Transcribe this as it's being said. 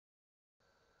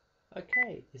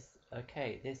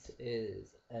This is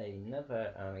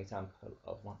another example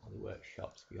of one of the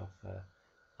workshops we offer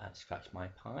at Scratch My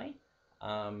Pi.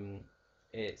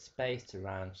 It's based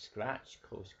around Scratch,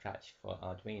 called Scratch for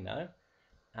Arduino,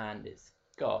 and it's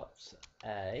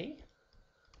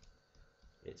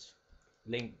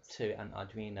linked to an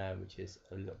Arduino, which is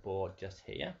a little board just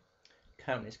here.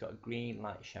 Currently it's got a green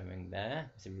light showing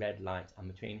there, there's a red light, and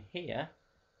between here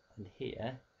and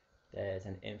here there's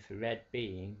an infrared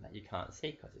beam that you can't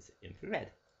see because it's infrared,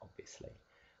 obviously.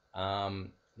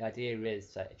 The idea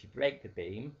is that if you break the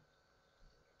beam,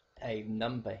 a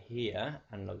number here,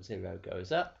 analog 0,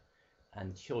 goes up,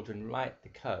 and children write the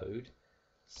code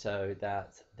so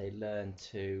that they learn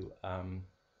to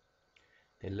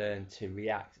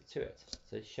react to it.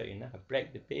 So to show you now, I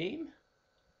break the beam,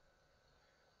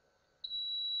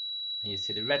 and you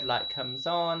see the red light comes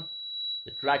on,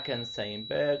 the dragon saying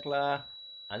burglar,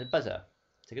 and the buzzer.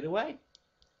 Take it away.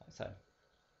 So,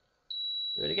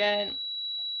 do it again.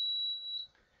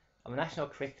 On the national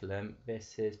curriculum,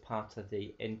 this is part of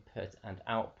the input and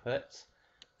output,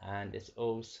 and it's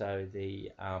also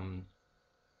the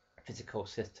physical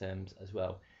systems as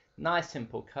well. Nice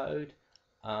simple code,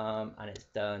 and it's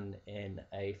done in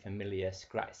a familiar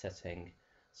Scratch setting,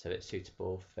 so it's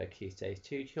suitable for Key Stage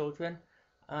 2 children.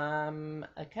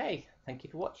 Okay, thank you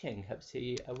for watching. Hope to see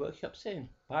you at a workshop soon.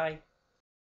 Bye.